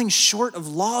just falling short of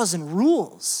laws and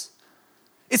rules.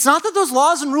 It's not that those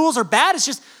laws and rules are bad. It's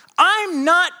just I'm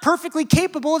not perfectly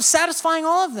capable of satisfying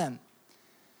all of them.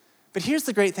 But here's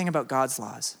the great thing about God's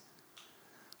laws.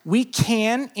 We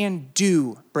can and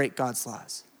do break God's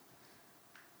laws.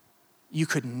 You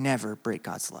could never break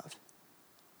God's love.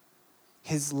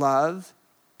 His love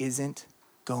isn't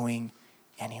going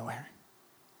anywhere.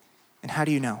 And how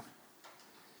do you know?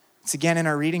 It's again in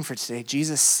our reading for today.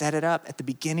 Jesus set it up at the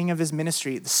beginning of his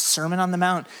ministry, the Sermon on the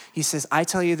Mount. He says, I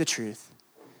tell you the truth.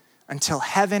 Until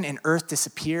heaven and earth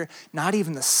disappear, not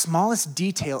even the smallest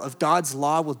detail of God's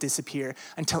law will disappear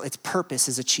until its purpose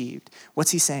is achieved.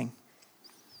 What's he saying?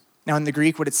 Now in the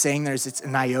Greek, what it's saying there is it's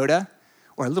an iota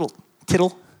or a little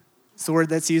tittle. It's the word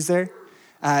that's used there.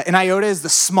 An iota is the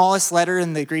smallest letter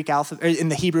in the Greek alphabet, in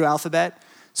the Hebrew alphabet.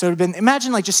 So it would have been,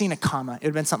 imagine like just seeing a comma. It would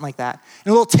have been something like that. And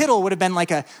a little tittle would have been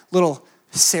like a little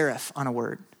serif on a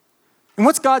word. And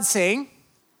what's God saying?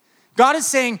 God is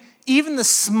saying, even the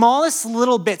smallest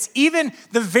little bits, even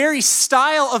the very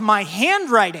style of my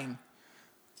handwriting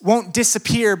won't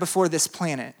disappear before this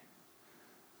planet.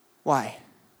 Why?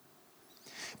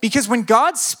 Because when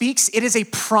God speaks, it is a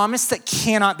promise that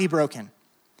cannot be broken.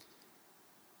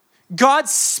 God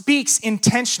speaks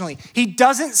intentionally. He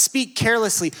doesn't speak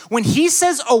carelessly. When he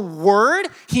says a word,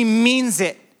 he means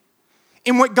it.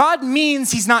 And what God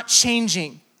means, he's not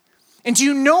changing. And do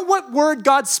you know what word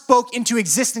God spoke into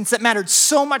existence that mattered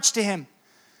so much to him?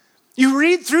 You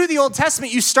read through the Old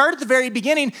Testament, you start at the very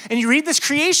beginning, and you read this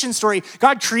creation story.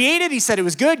 God created, he said it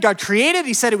was good. God created,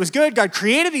 he said it was good. God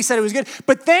created, he said it was good.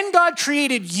 But then God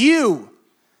created you.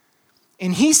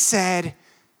 And he said,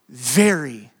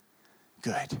 very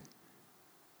good.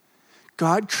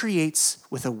 God creates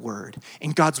with a word,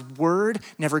 and God's word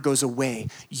never goes away.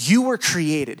 You were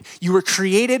created. You were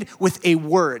created with a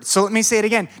word. So let me say it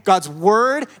again. God's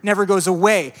word never goes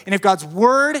away. And if God's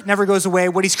word never goes away,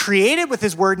 what he's created with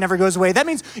his word never goes away. That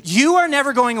means you are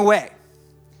never going away.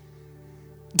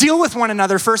 Deal with one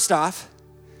another first off,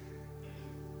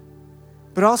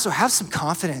 but also have some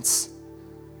confidence.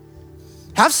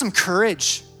 Have some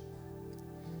courage.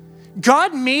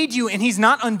 God made you, and he's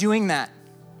not undoing that.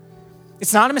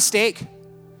 It's not a mistake.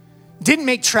 Didn't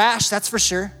make trash, that's for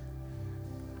sure.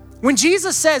 When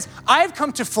Jesus says, I've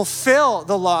come to fulfill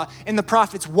the law and the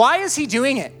prophets, why is he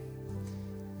doing it?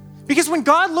 Because when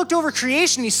God looked over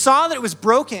creation, he saw that it was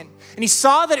broken and he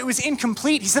saw that it was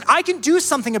incomplete. He said, I can do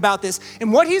something about this.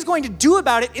 And what he's going to do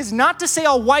about it is not to say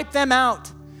I'll wipe them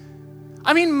out.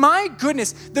 I mean, my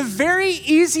goodness, the very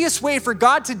easiest way for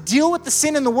God to deal with the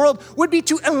sin in the world would be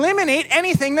to eliminate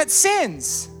anything that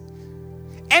sins.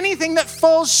 Anything that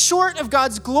falls short of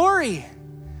God's glory.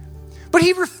 But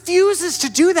he refuses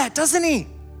to do that, doesn't he?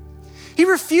 He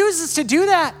refuses to do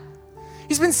that.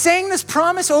 He's been saying this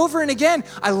promise over and again.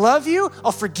 I love you,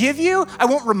 I'll forgive you, I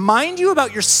won't remind you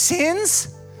about your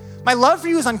sins. My love for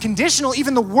you is unconditional.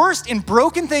 Even the worst and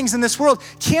broken things in this world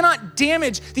cannot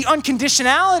damage the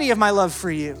unconditionality of my love for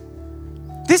you.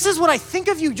 This is what I think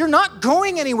of you. You're not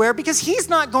going anywhere because he's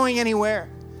not going anywhere.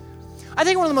 I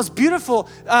think one of the most beautiful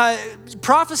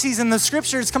prophecies in the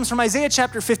scriptures comes from Isaiah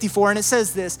chapter 54, and it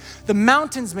says this: the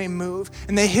mountains may move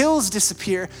and the hills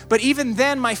disappear, but even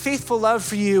then my faithful love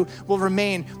for you will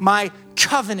remain. My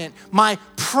covenant, my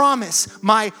promise,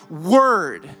 my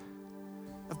word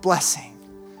of blessing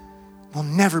will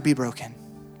never be broken.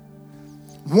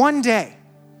 One day,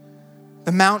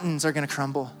 the mountains are going to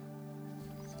crumble.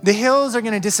 The hills are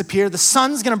going to disappear. The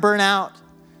sun's going to burn out.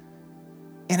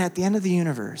 And at the end of the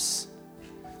universe,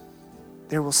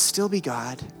 there will still be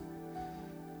God,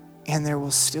 and there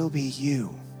will still be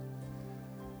you.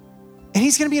 And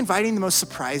he's going to be inviting the most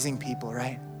surprising people,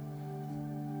 right?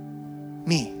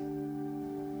 Me,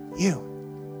 you.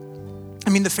 I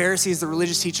mean, the Pharisees, the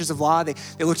religious teachers of law, they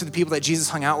looked at the people that Jesus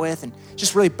hung out with and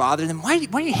just really bothered them. Why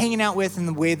are you hanging out with in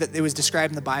the way that it was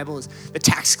described in the Bible as the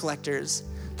tax collectors,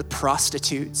 the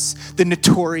prostitutes, the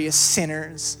notorious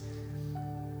sinners?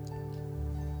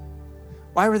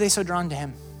 Why were they so drawn to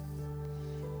him?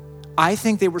 I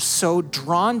think they were so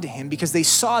drawn to him because they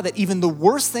saw that even the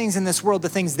worst things in this world, the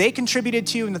things they contributed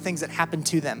to and the things that happened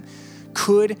to them,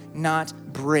 could not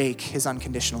break his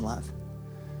unconditional love.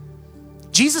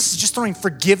 Jesus is just throwing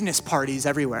forgiveness parties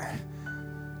everywhere.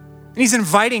 And he's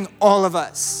inviting all of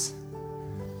us.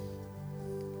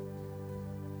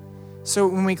 So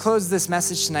when we close this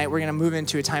message tonight, we're going to move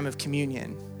into a time of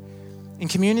communion. And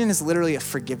communion is literally a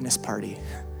forgiveness party.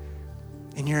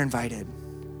 And you're invited.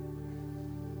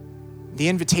 The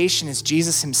invitation is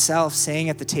Jesus himself saying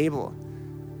at the table,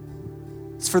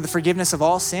 it's for the forgiveness of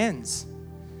all sins.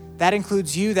 That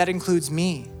includes you, that includes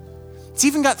me. It's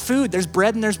even got food. There's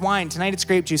bread and there's wine. Tonight it's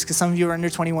grape juice because some of you are under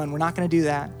 21. We're not going to do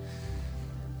that.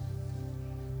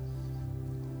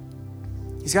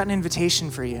 He's got an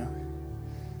invitation for you.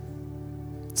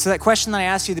 So that question that I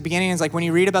asked you at the beginning is like, when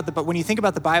you think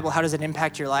about the Bible, how does it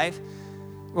impact your life?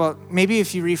 Well, maybe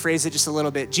if you rephrase it just a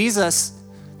little bit, Jesus,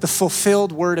 the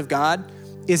fulfilled word of God,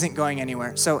 isn't going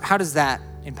anywhere. So how does that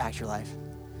impact your life?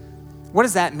 What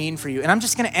does that mean for you? And I'm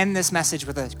just going to end this message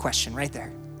with a question right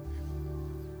there.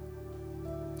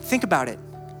 Think about it.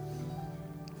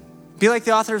 Be like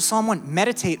the author of Psalm 1.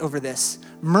 Meditate over this.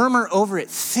 Murmur over it.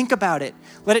 Think about it.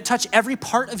 Let it touch every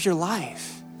part of your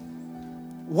life.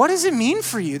 What does it mean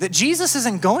for you that Jesus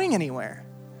isn't going anywhere?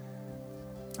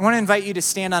 I want to invite you to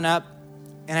stand on up,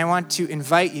 and I want to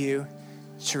invite you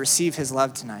to receive his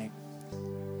love tonight.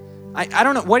 I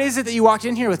don't know. What is it that you walked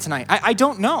in here with tonight? I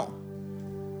don't know.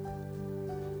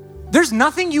 There's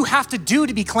nothing you have to do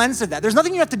to be cleansed of that. There's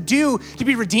nothing you have to do to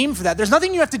be redeemed for that. There's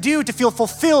nothing you have to do to feel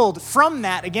fulfilled from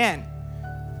that again.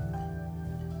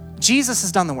 Jesus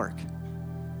has done the work,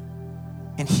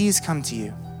 and he's come to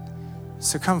you.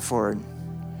 So come forward.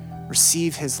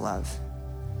 receive his love.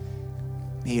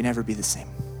 May you never be the same.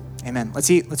 Amen. Let's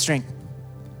eat, let's drink.